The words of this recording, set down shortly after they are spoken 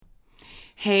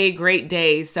Hey, great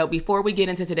day. So before we get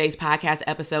into today's podcast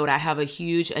episode, I have a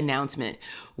huge announcement.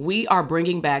 We are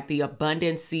bringing back the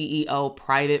Abundance CEO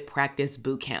Private Practice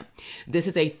Bootcamp. This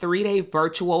is a 3-day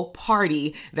virtual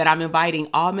party that I'm inviting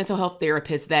all mental health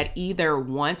therapists that either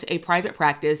want a private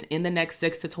practice in the next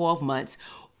 6 to 12 months,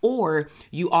 or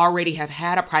you already have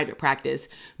had a private practice,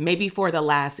 maybe for the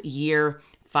last year,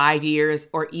 5 years,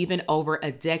 or even over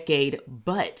a decade,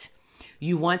 but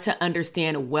you want to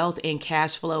understand wealth and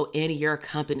cash flow in your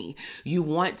company. You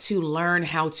want to learn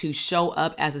how to show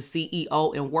up as a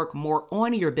CEO and work more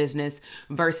on your business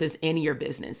versus in your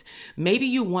business. Maybe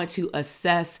you want to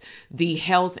assess the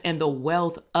health and the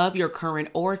wealth of your current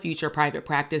or future private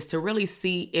practice to really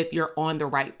see if you're on the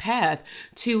right path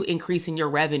to increasing your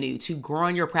revenue, to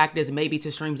growing your practice, maybe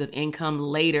to streams of income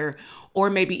later, or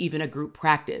maybe even a group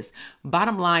practice.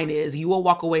 Bottom line is you will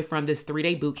walk away from this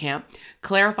 3-day bootcamp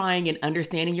clarifying and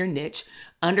understanding your niche,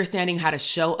 understanding how to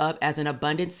show up as an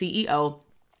abundant CEO,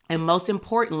 and most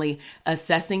importantly,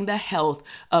 assessing the health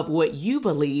of what you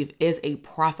believe is a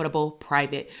profitable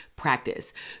private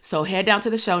practice. So head down to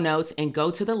the show notes and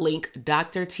go to the link,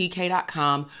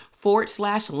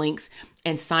 drtk.com/links,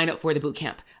 and sign up for the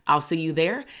bootcamp. I'll see you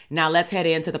there. Now let's head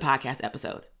into the podcast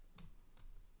episode.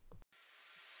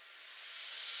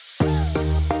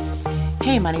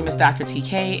 Hey, my name is Dr.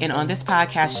 TK, and on this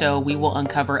podcast show, we will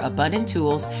uncover abundant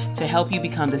tools to help you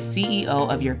become the CEO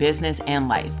of your business and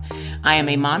life. I am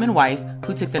a mom and wife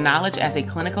who took the knowledge as a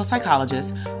clinical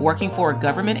psychologist, working for a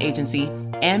government agency,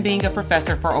 and being a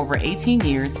professor for over 18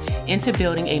 years into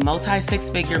building a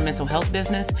multi-6-figure mental health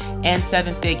business and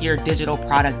 7-figure digital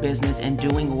product business and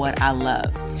doing what I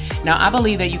love. Now, I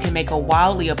believe that you can make a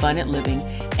wildly abundant living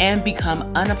and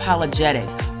become unapologetic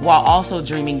while also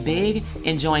dreaming big,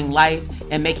 enjoying life,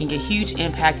 and making a huge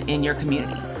impact in your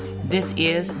community. This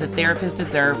is the Therapists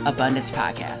Deserve Abundance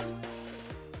podcast.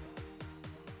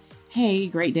 Hey,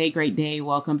 great day, great day.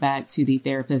 Welcome back to the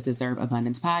Therapists Deserve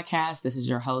Abundance podcast. This is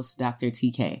your host, Dr.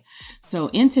 TK. So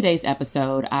in today's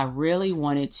episode, I really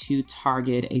wanted to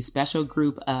target a special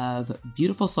group of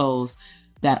beautiful souls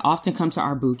that often come to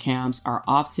our boot camps, are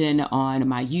often on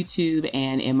my YouTube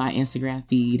and in my Instagram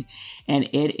feed, and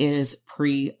it is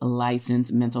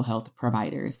pre-licensed mental health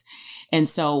providers. And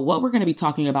so what we're going to be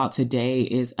talking about today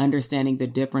is understanding the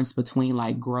difference between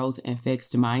like growth and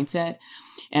fixed mindset.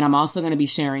 And I'm also going to be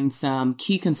sharing some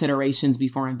key considerations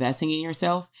before investing in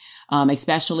yourself,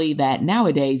 especially that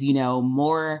nowadays,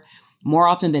 more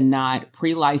often than not,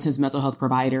 pre-licensed mental health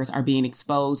providers are being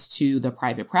exposed to the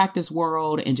private practice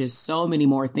world and just so many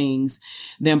more things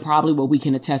than probably what we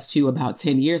can attest to about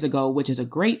 10 years ago, which is a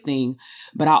great thing.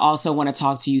 But I also want to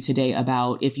talk to you today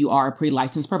about if you are a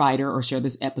pre-licensed provider or share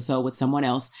this episode with someone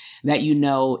else that you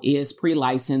know is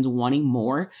pre-licensed wanting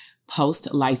more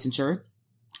post-licensure.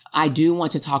 I do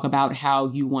want to talk about how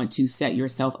you want to set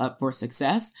yourself up for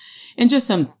success and just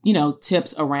some,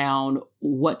 tips around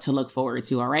what to look forward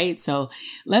to. All right. So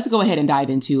let's go ahead and dive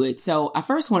into it. So I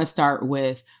first want to start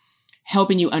with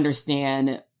helping you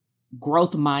understand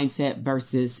growth mindset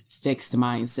versus fixed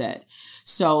mindset.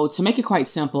 So to make it quite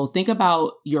simple, think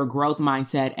about your growth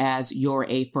mindset as you're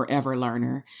a forever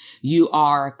learner. You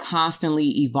are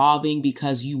constantly evolving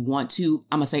because you want to,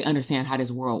 understand how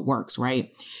this world works,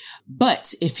 right?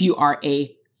 But if you are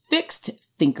a fixed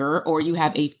thinker or you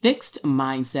have a fixed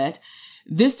mindset,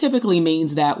 this typically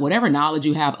means that whatever knowledge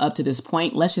you have up to this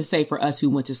point, let's just say for us who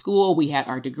went to school, we had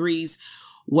our degrees,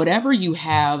 whatever you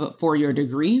have for your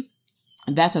degree,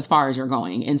 that's as far as you're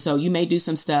going. And so you may do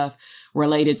some stuff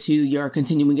related to your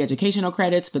continuing educational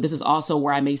credits, but this is also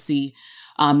where I may see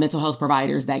mental health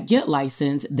providers that get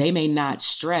licensed. They may not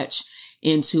stretch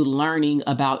into learning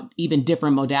about even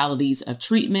different modalities of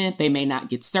treatment. They may not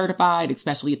get certified,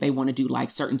 especially if they want to do like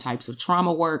certain types of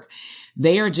trauma work.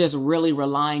 They are just really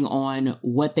relying on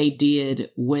what they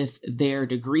did with their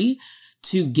degree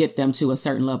to get them to a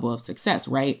certain level of success,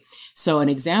 right? So an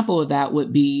example of that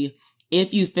would be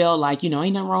if you feel like, ain't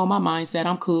nothing wrong with my mindset,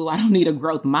 I'm cool, I don't need a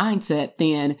growth mindset,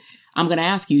 then I'm going to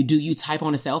ask you, do you type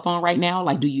on a cell phone right now?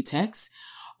 Like, do you text?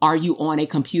 Are you on a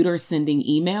computer sending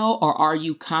email, or are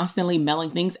you constantly mailing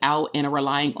things out and are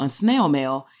relying on snail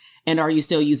mail? And are you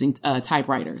still using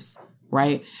typewriters?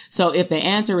 Right? So if the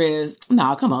answer is,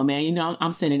 no, come on, man,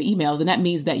 I'm sending emails, and that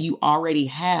means that you already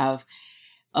have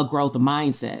a growth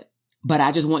mindset. But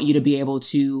I just want you to be able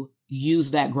to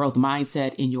use that growth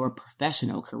mindset in your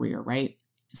professional career, right?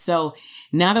 So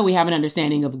now that we have an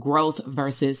understanding of growth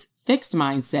versus fixed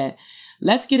mindset,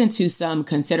 let's get into some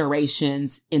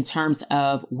considerations in terms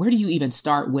of where do you even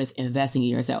start with investing in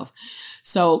yourself?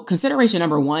 So consideration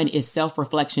number one is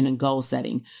self-reflection and goal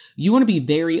setting. You want to be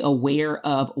very aware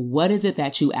of what is it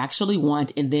that you actually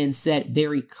want and then set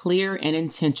very clear and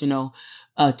intentional,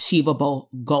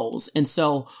 achievable goals. And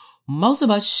so most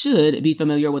of us should be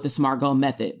familiar with the SMART goal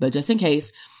method, but just in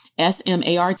case,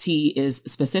 SMART is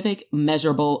specific,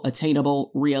 measurable,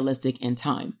 attainable, realistic, and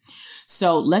time.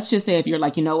 So let's just say if you're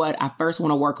like, you know what, I first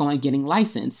want to work on getting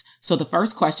licensed. So the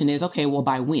first question is, okay, well,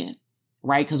 by when?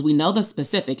 Right? Because we know the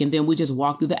specific and then we just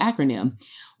walk through the acronym.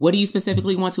 What do you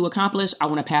specifically want to accomplish? I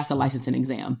want to pass a licensing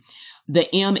exam.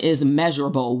 The M is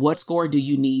measurable. What score do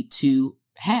you need to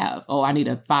have? Oh, I need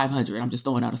a 500. I'm just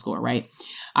throwing out a score, right?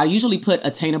 I usually put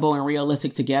attainable and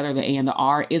realistic together, the A and the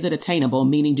R. Is it attainable?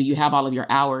 Meaning, do you have all of your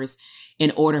hours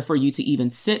in order for you to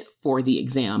even sit for the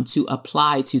exam, to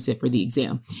apply to sit for the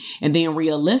exam? And then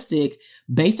realistic,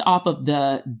 based off of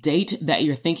the date that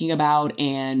you're thinking about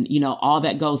and, all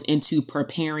that goes into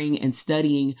preparing and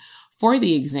studying for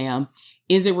the exam,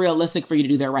 is it realistic for you to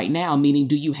do that right now? Meaning,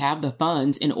 do you have the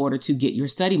funds in order to get your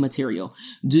study material?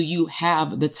 Do you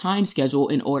have the time schedule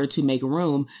in order to make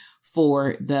room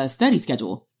for the study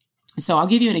schedule? So I'll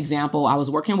give you an example. I was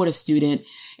working with a student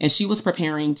and she was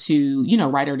preparing to,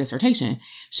 write her dissertation.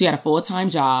 She had a full-time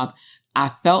job.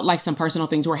 I felt like some personal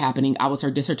things were happening. I was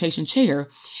her dissertation chair.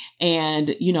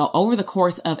 And, over the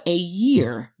course of a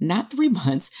year, not 3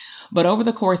 months, but over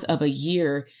the course of a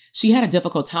year, she had a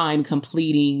difficult time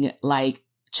completing like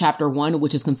chapter 1,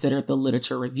 which is considered the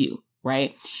literature review.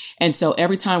 Right. And so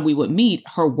every time we would meet,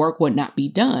 her work would not be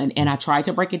done. And I tried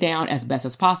to break it down as best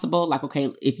as possible. Like,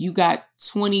 okay, if you got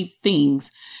 20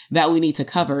 things that we need to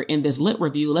cover in this lit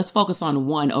review, let's focus on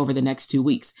one over the next 2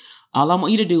 weeks. All I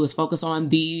want you to do is focus on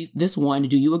this one.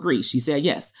 Do you agree? She said,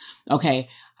 yes. Okay.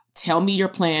 Tell me your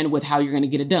plan with how you're going to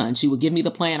get it done. She would give me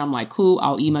the plan. I'm like, cool.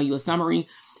 I'll email you a summary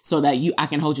so that I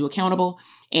can hold you accountable.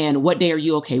 And what day are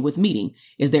you okay with meeting?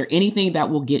 Is there anything that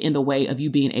will get in the way of you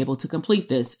being able to complete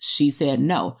this? She said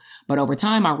no. But over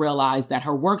time, I realized that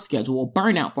her work schedule,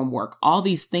 burnout from work, all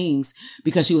these things,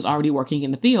 because she was already working in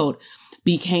the field,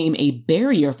 became a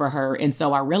barrier for her. And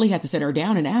so I really had to sit her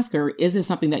down and ask her, is this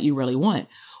something that you really want?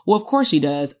 Well, of course she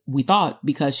does. We thought,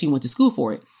 because she went to school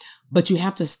for it, but you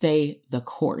have to stay the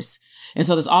course. And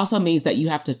so this also means that you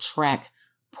have to track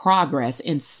progress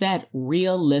and set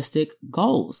realistic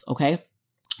goals. Okay.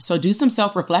 So do some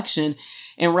self-reflection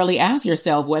and really ask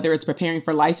yourself whether it's preparing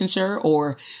for licensure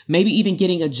or maybe even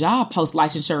getting a job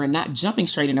post-licensure and not jumping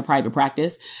straight into private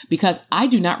practice, because I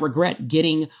do not regret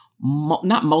getting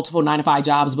not multiple 9-to-5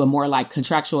 jobs, but more like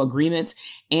contractual agreements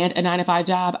and a 9-to-5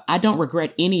 job. I don't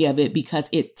regret any of it because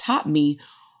it taught me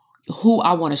who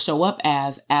I want to show up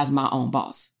as my own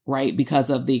boss, right?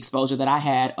 Because of the exposure that I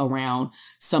had around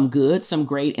some good, some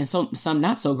great, and some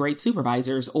not so great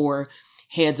supervisors or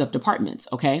heads of departments.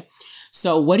 Okay.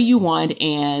 So what do you want?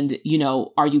 And,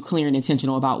 are you clear and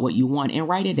intentional about what you want? And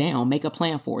write it down, make a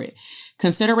plan for it.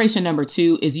 Consideration number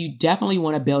 2 is you definitely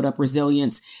want to build up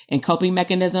resilience and coping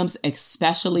mechanisms,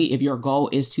 especially if your goal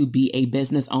is to be a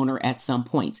business owner at some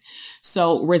point.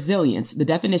 So resilience, the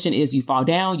definition is you fall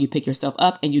down, you pick yourself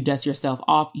up, and you dust yourself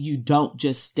off. You don't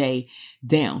just stay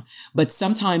down. But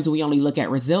sometimes we only look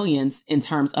at resilience in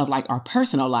terms of like our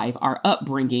personal life, our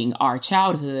upbringing, our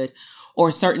childhood, or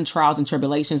certain trials and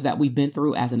tribulations that we've been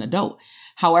through as an adult.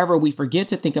 However, we forget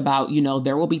to think about,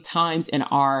 there will be times in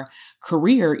our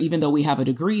career, even though we have a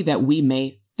degree, that we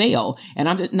may fail. And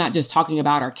I'm not just talking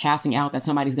about or casting out that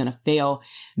somebody's going to fail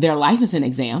their licensing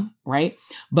exam, right?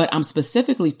 But I'm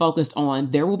specifically focused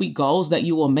on there will be goals that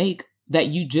you will make that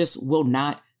you just will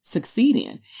not succeed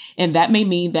in. And that may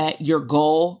mean that your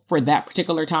goal for that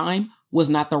particular time was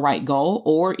not the right goal,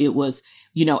 or it was,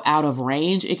 out of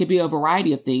range. It could be a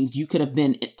variety of things. You could have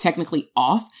been technically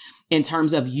off in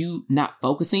terms of you not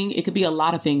focusing. It could be a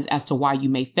lot of things as to why you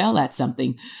may fail at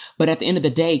something. But at the end of the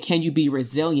day, can you be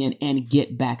resilient and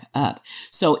get back up?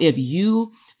 So if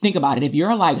you think about it, if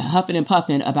you're like huffing and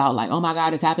puffing about like, oh my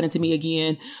God, it's happening to me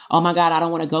again. Oh my God, I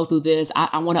don't want to go through this.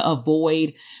 I want to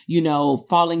avoid,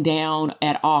 falling down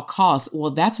at all costs.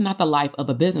 Well, that's not the life of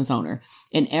a business owner.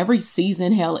 In every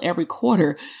season, hell, every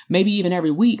quarter, maybe even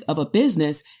every week of a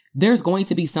business, there's going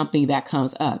to be something that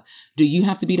comes up. Do you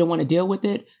have to be the one to deal with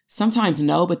it? Sometimes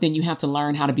no, but then you have to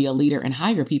learn how to be a leader and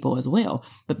hire people as well.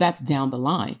 But that's down the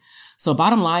line. So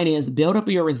bottom line is build up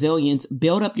your resilience,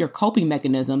 build up your coping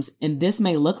mechanisms. And this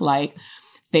may look like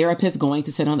therapists going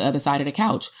to sit on the other side of the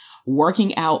couch,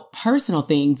 working out personal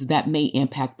things that may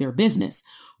impact their business.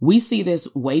 We see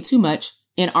this way too much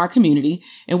in our community.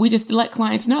 And we just let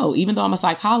clients know, even though I'm a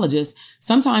psychologist,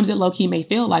 sometimes it low key may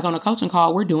feel like on a coaching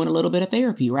call, we're doing a little bit of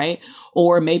therapy, right?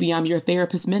 Or maybe I'm your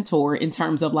therapist mentor in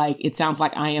terms of like, it sounds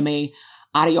like I am a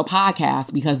audio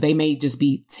podcast because they may just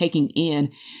be taking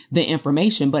in the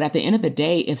information. But at the end of the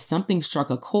day, if something struck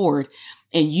a chord,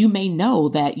 and you may know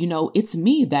that, it's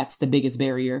me that's the biggest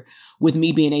barrier with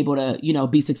me being able to,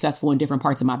 be successful in different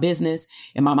parts of my business,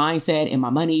 in my mindset, in my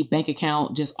money, bank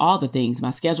account, just all the things, my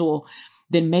schedule,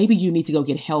 then maybe you need to go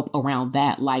get help around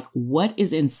that. Like what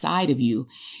is inside of you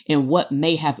and what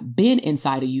may have been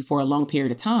inside of you for a long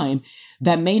period of time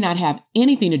that may not have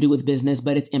anything to do with business,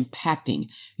 but it's impacting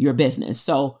your business.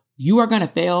 So you are going to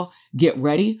fail. Get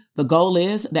ready. The goal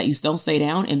is that you don't stay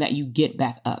down and that you get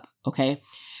back up. Okay.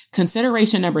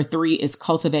 Consideration number 3 is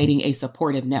cultivating a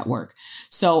supportive network.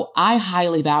 So I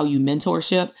highly value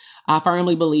mentorship. I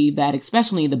firmly believe that,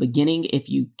 especially in the beginning, if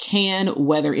you can,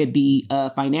 whether it be a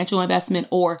financial investment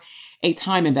or a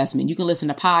time investment, you can listen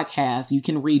to podcasts, you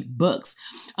can read books.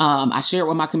 I shared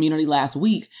with my community last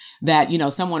week that,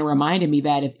 someone reminded me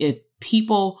that if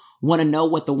people want to know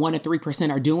what the 1 to 3%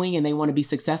 are doing and they want to be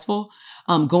successful,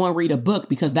 go and read a book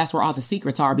because that's where all the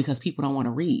secrets are because people don't want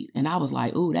to read. And I was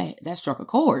like, ooh, that struck a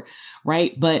chord,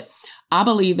 right? But I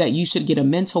believe that you should get a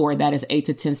mentor that is 8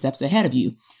 to 10 steps ahead of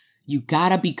you. You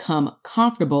gotta become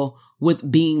comfortable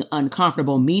with being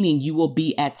uncomfortable, meaning you will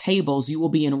be at tables, you will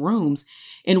be in rooms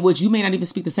in which you may not even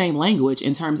speak the same language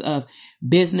in terms of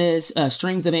business,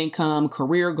 streams of income,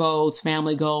 career goals,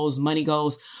 family goals, money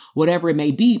goals, whatever it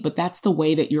may be. But that's the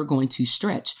way that you're going to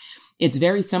stretch. It's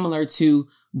very similar to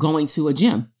going to a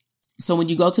gym. So when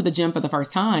you go to the gym for the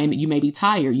first time, you may be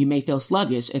tired. You may feel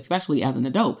sluggish, especially as an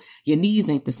adult. Your knees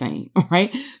ain't the same,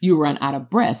 right? You run out of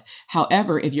breath.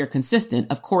 However, if you're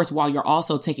consistent, of course, while you're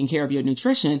also taking care of your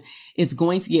nutrition, it's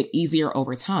going to get easier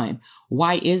over time.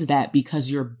 Why is that? Because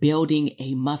you're building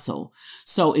a muscle.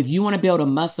 So if you want to build a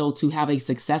muscle to have a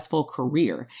successful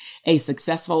career, a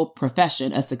successful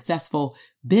profession, a successful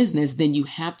business, then you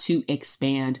have to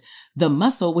expand the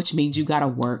muscle, which means you got to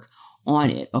work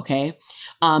on it. Okay.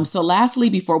 So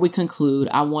lastly, before we conclude,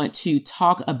 I want to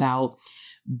talk about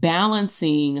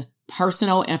balancing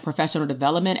personal and professional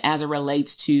development as it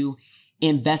relates to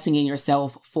investing in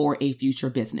yourself for a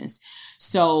future business.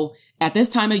 So at this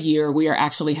time of year, we are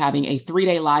actually having a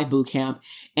 3-day live boot camp,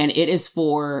 and it is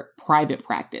for private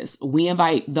practice. We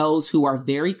invite those who are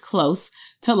very close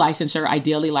to licensure,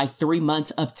 ideally like 3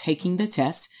 months of taking the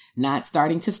test, not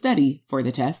starting to study for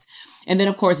the test. And then,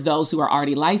 of course, those who are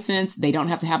already licensed, they don't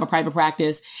have to have a private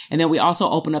practice. And then we also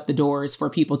open up the doors for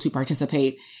people to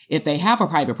participate if they have a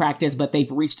private practice, but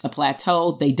they've reached a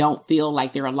plateau. They don't feel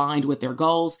like they're aligned with their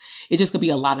goals. It just could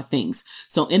be a lot of things.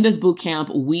 So in this boot camp,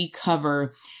 we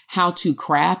cover how to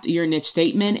craft your niche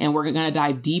statement, and we're going to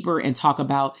dive deeper and talk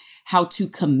about how to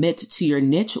commit to your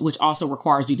niche, which also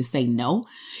requires you to say no.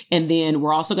 And then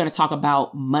we're also going to talk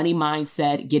about money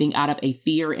mindset, getting out of a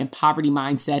fear and poverty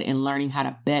mindset and learning how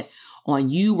to bet on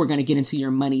you. We're going to get into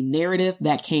your money narrative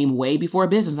that came way before a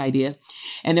business idea.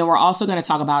 And then we're also going to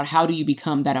talk about how do you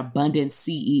become that abundant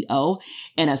CEO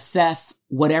and assess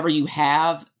whatever you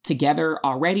have together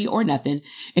already or nothing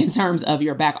in terms of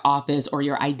your back office or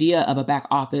your idea of a back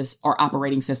office or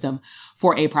operating system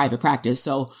for a private practice.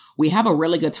 So we have a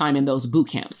really good time in those boot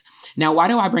camps. Now, why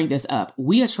do I bring this up?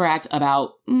 We attract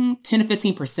about 10 to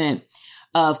 15%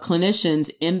 of clinicians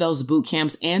in those boot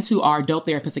camps and to our Dope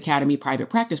Therapist Academy private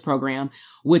practice program,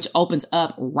 which opens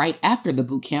up right after the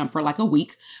boot camp for like a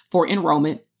week for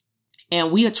enrollment.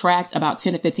 And we attract about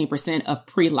 10 to 15% of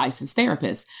pre-licensed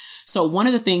therapists. So one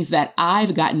of the things that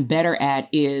I've gotten better at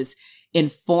is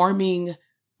informing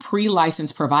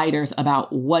pre-licensed providers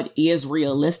about what is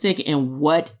realistic and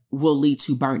what will lead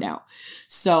to burnout.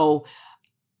 So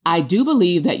I do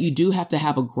believe that you do have to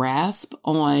have a grasp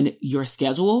on your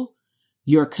schedule,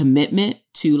 your commitment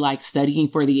to like studying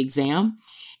for the exam,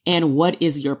 and what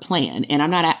is your plan. And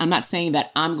I'm not saying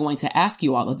that I'm going to ask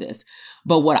you all of this,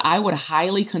 but what I would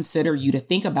highly consider you to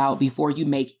think about before you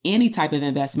make any type of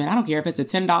investment, I don't care if it's a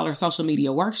 $10 social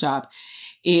media workshop,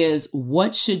 is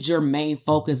what should your main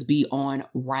focus be on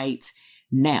right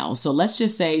now? So let's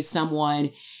just say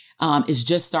someone is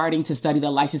just starting to study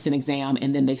the licensing exam,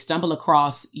 and then they stumble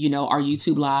across, our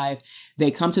YouTube live.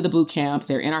 They come to the boot camp.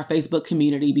 They're in our Facebook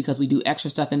community because we do extra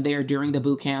stuff in there during the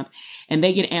boot camp, and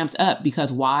they get amped up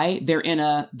because why? They're in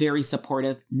a very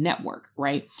supportive network,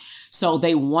 right? So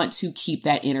they want to keep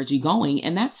that energy going,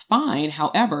 and that's fine.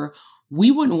 However,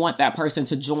 we wouldn't want that person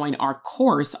to join our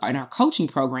course and our coaching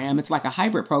program. It's like a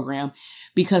hybrid program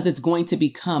because it's going to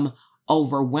become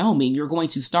overwhelming. You're going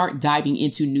to start diving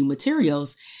into new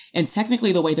materials. And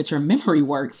technically the way that your memory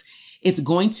works it's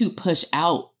going to push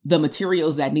out the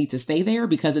materials that need to stay there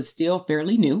because it's still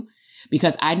fairly new.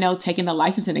 Because I know taking the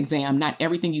licensing exam, not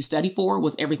everything you study for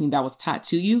was everything that was taught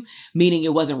to you, meaning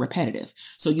it wasn't repetitive.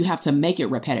 So you have to make it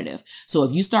repetitive. So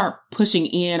if you start pushing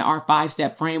in our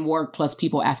 5-step framework, plus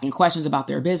people asking questions about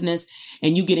their business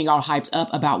and you getting all hyped up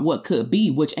about what could be,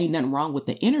 which ain't nothing wrong with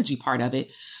the energy part of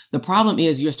it. The problem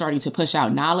is you're starting to push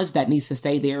out knowledge that needs to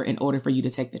stay there in order for you to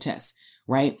take the test.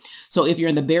 Right? So if you're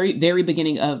in the very, very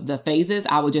beginning of the phases,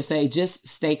 I would just say, just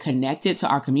stay connected to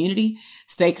our community,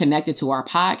 stay connected to our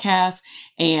podcast.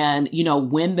 And,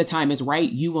 when the time is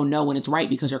right, you will know when it's right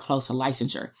because you're close to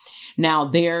licensure. Now,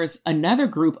 there's another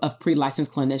group of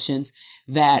pre-licensed clinicians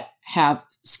that have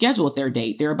scheduled their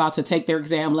date. They're about to take their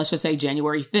exam, let's just say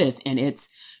January 5th, and it's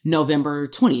November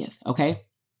 20th. Okay.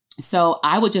 So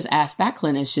I would just ask that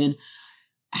clinician,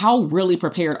 how really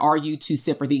prepared are you to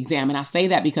sit for the exam? And I say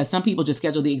that because some people just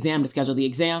schedule the exam to schedule the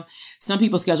exam. Some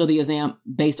people schedule the exam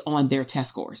based on their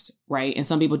test scores, right? And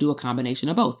some people do a combination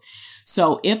of both.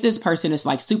 So if this person is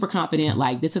like super confident,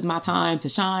 like this is my time to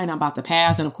shine, I'm about to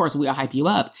pass, and of course we'll hype you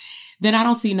up, then I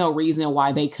don't see no reason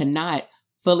why they could not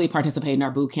fully participate in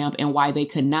our boot camp and why they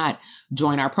could not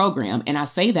join our program. And I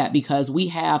say that because we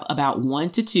have about 1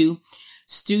 to 2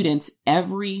 students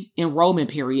every enrollment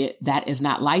period that is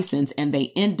not licensed, and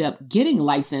they end up getting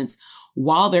licensed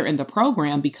while they're in the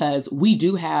program because we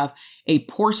do have a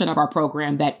portion of our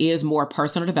program that is more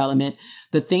personal development.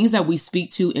 The things that we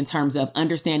speak to in terms of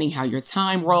understanding how your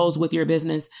time rolls with your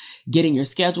business, getting your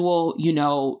schedule,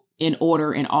 in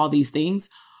order and all these things.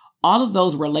 All of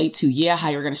those relate to, how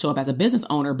you're going to show up as a business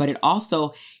owner, but it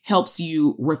also helps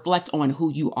you reflect on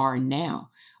who you are now.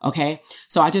 Okay.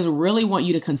 So I just really want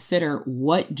you to consider,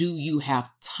 what do you have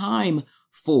time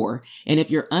for? And if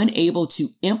you're unable to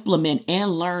implement and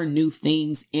learn new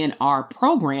things in our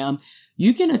program,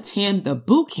 you can attend the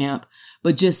boot camp,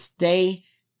 but just stay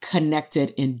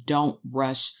connected and don't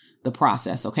rush the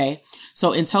process. Okay.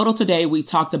 So in total today, we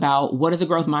talked about what is a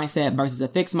growth mindset versus a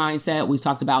fixed mindset. We've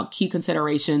talked about key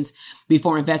considerations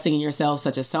before investing in yourself,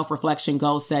 such as self-reflection,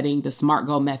 goal setting, the SMART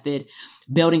goal method,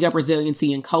 building up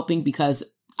resiliency and coping because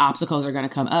obstacles are going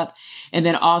to come up. And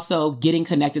then also getting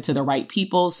connected to the right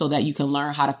people so that you can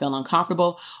learn how to feel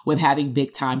uncomfortable with having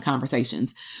big time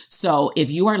conversations. So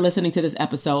if you are listening to this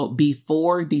episode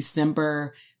before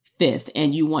December 5th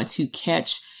and you want to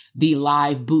catch the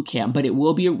live bootcamp, but it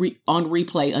will be on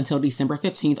replay until December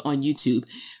 15th on YouTube.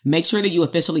 Make sure that you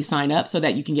officially sign up so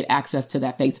that you can get access to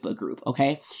that Facebook group.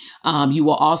 Okay. You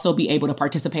will also be able to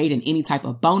participate in any type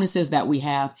of bonuses that we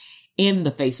have in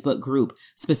the Facebook group,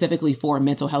 specifically for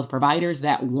mental health providers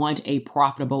that want a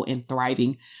profitable and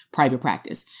thriving private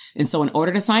practice. And so in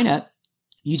order to sign up,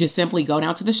 you just simply go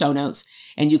down to the show notes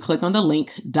and you click on the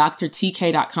link,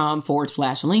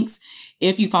 drtk.com/links.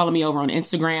 If you follow me over on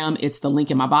Instagram, it's the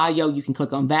link in my bio. You can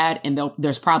click on that and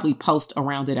there's probably posts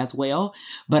around it as well.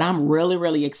 But I'm really,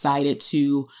 really excited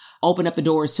to open up the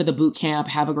doors to the boot camp,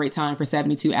 have a great time for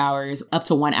 72 hours, up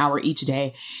to 1 hour each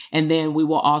day. And then we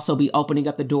will also be opening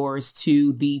up the doors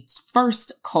to the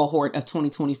first cohort of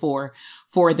 2024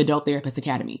 for the Dope Therapist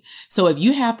Academy. So if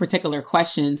you have particular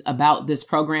questions about this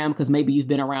program, because maybe you've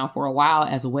been around for a while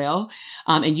as well,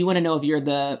 and you want to know if you're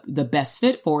the best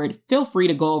fit for it, feel free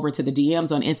to go over to the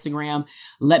DMs on Instagram.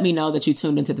 Let me know that you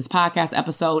tuned into this podcast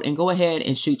episode and go ahead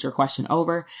and shoot your question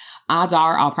over. Odds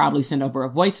are I'll probably send over a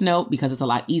voice note because it's a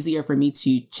lot easier for me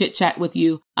to chit chat with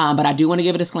you. But I do want to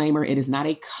give a disclaimer. It is not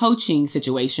a coaching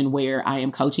situation where I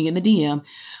am coaching in the DM,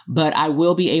 but I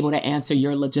will be able to answer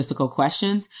your logistical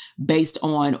questions based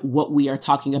on what we are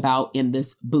talking about in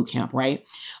this boot camp, right?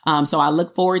 So I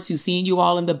look forward to seeing you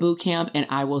all in the boot camp, and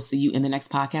I will see you in the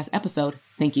next podcast episode.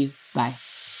 Thank you. Bye.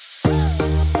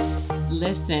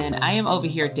 Listen, I am over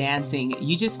here dancing.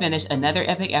 You just finished another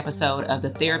epic episode of the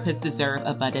Therapists Deserve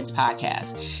Abundance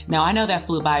podcast. Now, I know that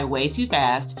flew by way too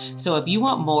fast. So if you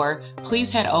want more,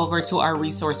 please head over to our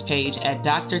resource page at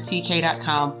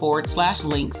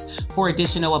drtk.com/links for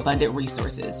additional abundant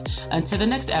resources. Until the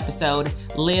next episode,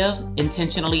 live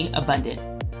intentionally abundant.